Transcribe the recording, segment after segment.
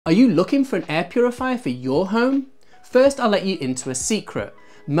Are you looking for an air purifier for your home? First, I'll let you into a secret.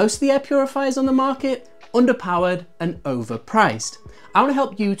 Most of the air purifiers on the market, underpowered and overpriced. I want to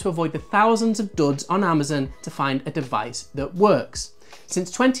help you to avoid the thousands of duds on Amazon to find a device that works.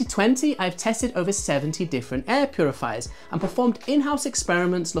 Since 2020, I've tested over 70 different air purifiers and performed in-house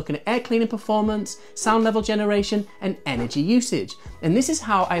experiments looking at air cleaning performance, sound level generation, and energy usage. And this is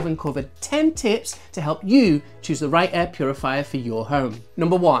how I've uncovered 10 tips to help you choose the right air purifier for your home.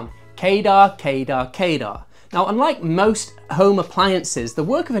 Number 1, CADR, CADR, CADR. Now, unlike most home appliances, the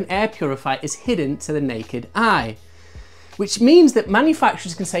work of an air purifier is hidden to the naked eye, which means that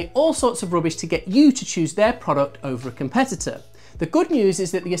manufacturers can say all sorts of rubbish to get you to choose their product over a competitor. The good news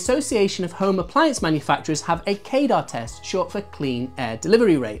is that the Association of Home Appliance Manufacturers have a CADR test, short for Clean Air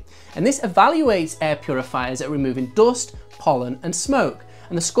Delivery Rate, and this evaluates air purifiers at removing dust, pollen and smoke,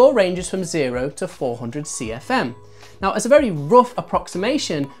 and the score ranges from 0 to 400 CFM. Now, as a very rough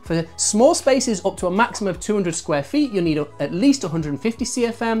approximation, for small spaces up to a maximum of 200 square feet, you'll need at least 150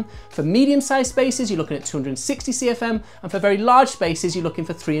 CFM. For medium-sized spaces, you're looking at 260 CFM. And for very large spaces, you're looking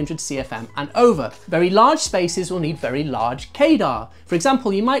for 300 CFM and over. Very large spaces will need very large CADR. For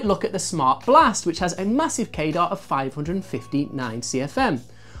example, you might look at the Smart Blast, which has a massive CADR of 559 CFM.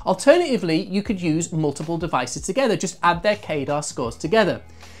 Alternatively, you could use multiple devices together, just add their CADR scores together.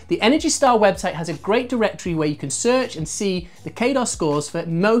 The Energy Star website has a great directory where you can search and see the CADR scores for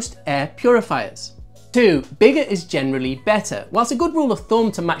most air purifiers. 2, bigger is generally better. Whilst a good rule of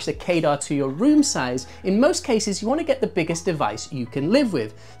thumb to match the CADR to your room size, in most cases you want to get the biggest device you can live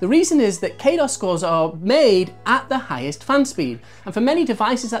with. The reason is that CADR scores are made at the highest fan speed, and for many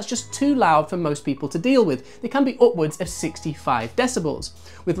devices that's just too loud for most people to deal with. They can be upwards of 65 decibels.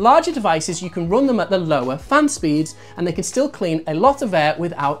 With larger devices you can run them at the lower fan speeds and they can still clean a lot of air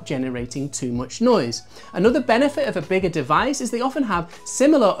without generating too much noise. Another benefit of a bigger device is they often have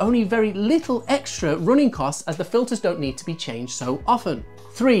similar, only very little extra running costs, as the filters don't need to be changed so often.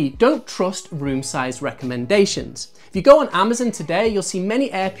 3, don't trust room size recommendations. If you go on Amazon today, you'll see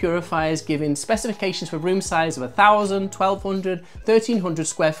many air purifiers giving specifications for room size of 1,000, 1,200, 1,300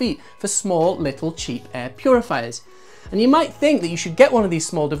 square feet for small, little, cheap air purifiers. And you might think that you should get one of these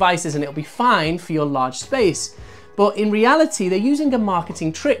small devices and it'll be fine for your large space. But in reality, they're using a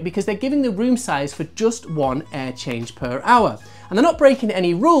marketing trick because they're giving the room size for just 1 air change per hour. And they're not breaking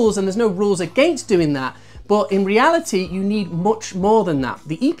any rules, and there's no rules against doing that. But in reality, you need much more than that.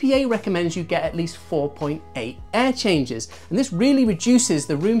 The EPA recommends you get at least 4.8 air changes. And this really reduces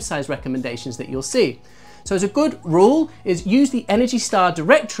the room size recommendations that you'll see. So as a good rule is use the Energy Star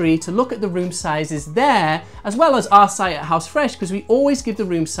directory to look at the room sizes there, as well as our site at House Fresh, because we always give the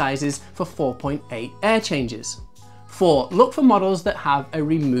room sizes for 4.8 air changes. 4, look for models that have a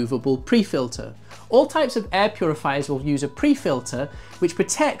removable pre-filter. All types of air purifiers will use a pre-filter, which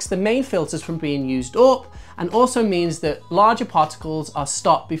protects the main filters from being used up and also means that larger particles are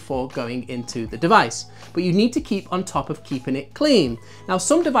stopped before going into the device. But you need to keep on top of keeping it clean. Now,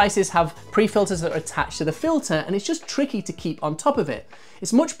 some devices have pre-filters that are attached to the filter and it's just tricky to keep on top of it.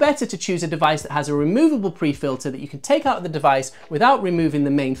 It's much better to choose a device that has a removable pre-filter that you can take out of the device without removing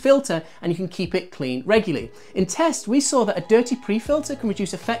the main filter, and you can keep it clean regularly. In tests, we saw that a dirty pre-filter can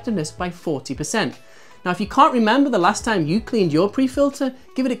reduce effectiveness by 40%. Now, if you can't remember the last time you cleaned your pre-filter,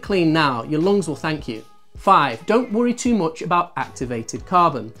 give it a clean now. Your lungs will thank you. 5, don't worry too much about activated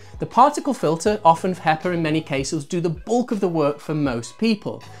carbon. The particle filter, often HEPA in many cases, do the bulk of the work for most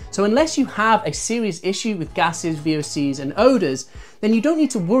people. So unless you have a serious issue with gases, VOCs and odors, then you don't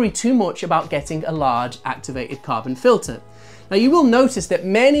need to worry too much about getting a large activated carbon filter. Now, you will notice that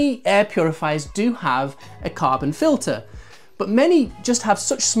many air purifiers do have a carbon filter, but many just have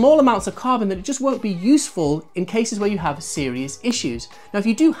such small amounts of carbon that it just won't be useful in cases where you have serious issues. Now, if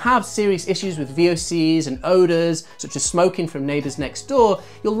you do have serious issues with VOCs and odors, such as smoking from neighbors next door,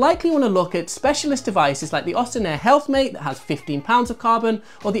 you'll likely want to look at specialist devices like the Austin Air HealthMate that has 15 pounds of carbon,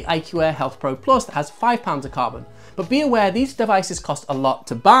 or the IQ Air Health Pro Plus that has 5 pounds of carbon. But be aware, these devices cost a lot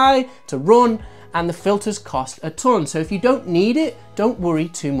to buy, to run, and the filters cost a ton. So if you don't need it, don't worry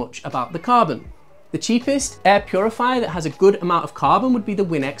too much about the carbon. The cheapest air purifier that has a good amount of carbon would be the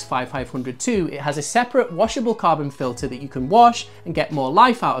WinX 5502. It has a separate washable carbon filter that you can wash and get more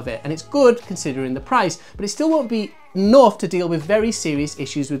life out of it. And it's good considering the price, but it still won't be enough to deal with very serious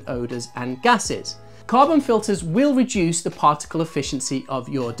issues with odors and gases. Carbon filters will reduce the particle efficiency of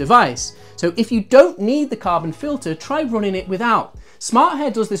your device. So if you don't need the carbon filter, try running it without.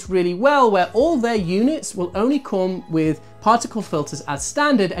 SmartHair does this really well, where all their units will only come with particle filters as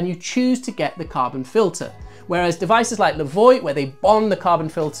standard, and you choose to get the carbon filter. Whereas devices like Levoit, where they bond the carbon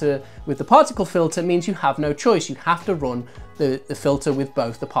filter with the particle filter, means you have no choice. You have to run the filter with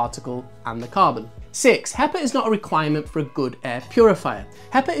both the particle and the carbon. 6. HEPA is not a requirement for a good air purifier.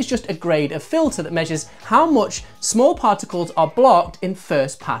 HEPA is just a grade of filter that measures how much small particles are blocked in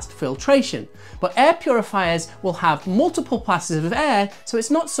first pass filtration. But air purifiers will have multiple passes of air, so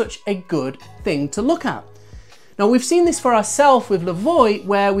it's not such a good thing to look at. Now we've seen this for ourselves with Lavoie,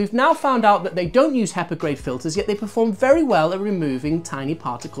 where we've now found out that they don't use HEPA grade filters, yet they perform very well at removing tiny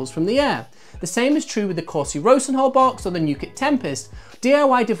particles from the air. The same is true with the Corsi Rosenthal box or the NuKit Tempest,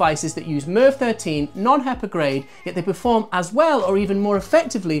 DIY devices that use MERV 13 non-HEPA grade, yet they perform as well or even more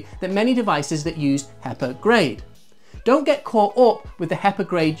effectively than many devices that use HEPA grade. Don't get caught up with the HEPA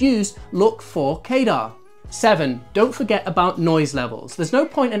grade used, look for CADR. 7. Don't forget about noise levels. There's no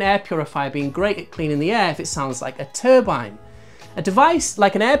point in an air purifier being great at cleaning the air if it sounds like a turbine. A device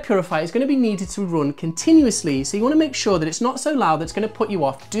like an air purifier is going to be needed to run continuously, so you want to make sure that it's not so loud that it's going to put you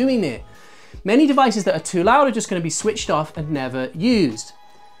off doing it. Many devices that are too loud are just going to be switched off and never used.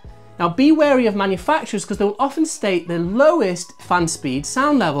 Now be wary of manufacturers because they'll often state the lowest fan speed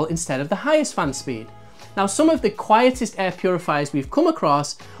sound level instead of the highest fan speed. Now some of the quietest air purifiers we've come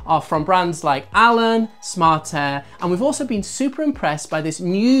across are from brands like Allen, Smart Air, and we've also been super impressed by this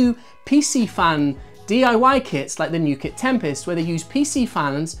new PC fan DIY kits like the NuKit Tempest, where they use PC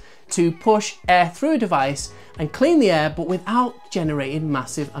fans to push air through a device and clean the air, but without generating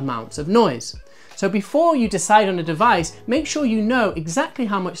massive amounts of noise. So before you decide on a device, make sure you know exactly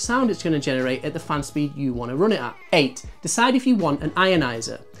how much sound it's going to generate at the fan speed you want to run it at. 8. Decide if you want an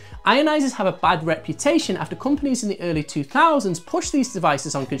ionizer. Ionizers have a bad reputation after companies in the early 2000s pushed these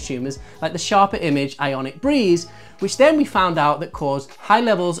devices on consumers like the Sharper Image Ionic Breeze, which then we found out that caused high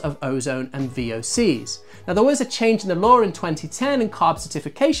levels of ozone and VOCs. Now there was a change in the law in 2010 and CARB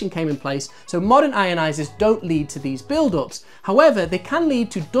certification came in place, so modern ionizers don't lead to these buildups. However, they can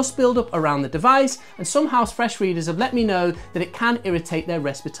lead to dust buildup around the device, and some house fresh readers have let me know that it can irritate their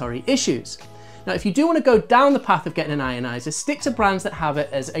respiratory issues. Now, if you do want to go down the path of getting an ionizer, stick to brands that have it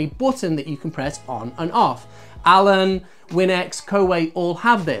as a button that you can press on and off. Allen, Winx, Coway all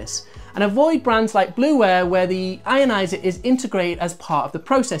have this. And avoid brands like Blueware where the ionizer is integrated as part of the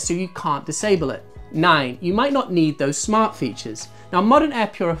process so you can't disable it. 9. You might not need those smart features. Now modern air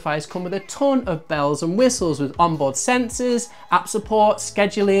purifiers come with a ton of bells and whistles with onboard sensors, app support,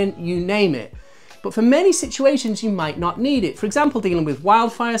 scheduling, you name it. But for many situations you might not need it. For example, dealing with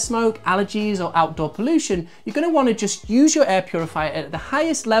wildfire smoke, allergies or outdoor pollution, you're going to want to just use your air purifier at the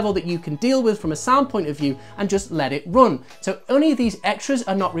highest level that you can deal with from a sound point of view and just let it run. So only these extras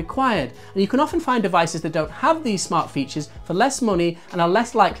are not required. And you can often find devices that don't have these smart features for less money and are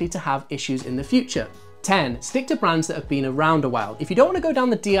less likely to have issues in the future. 10. Stick to brands that have been around a while. If you don't want to go down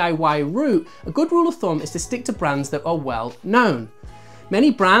the DIY route, a good rule of thumb is to stick to brands that are well known. Many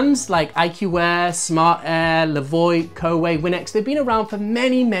brands like IQAir, Smart Air, Lavoie, Coway, Winx, they've been around for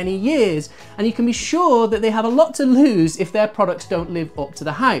many, many years, and you can be sure that they have a lot to lose if their products don't live up to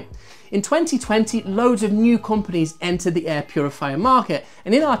the hype. In 2020, loads of new companies entered the air purifier market,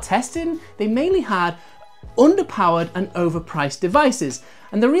 and in our testing, they mainly had underpowered and overpriced devices.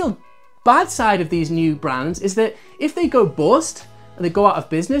 And the real bad side of these new brands is that if they go bust and they go out of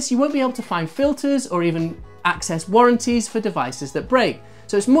business, you won't be able to find filters or even access warranties for devices that break.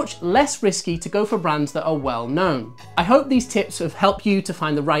 So it's much less risky to go for brands that are well known. I hope these tips have helped you to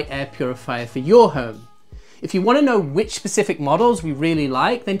find the right air purifier for your home. If you want to know which specific models we really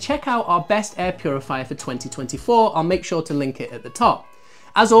like, then check out our best air purifier for 2024. I'll make sure to link it at the top.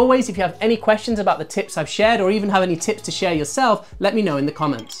 As always, if you have any questions about the tips I've shared or even have any tips to share yourself, let me know in the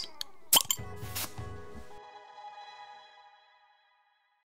comments.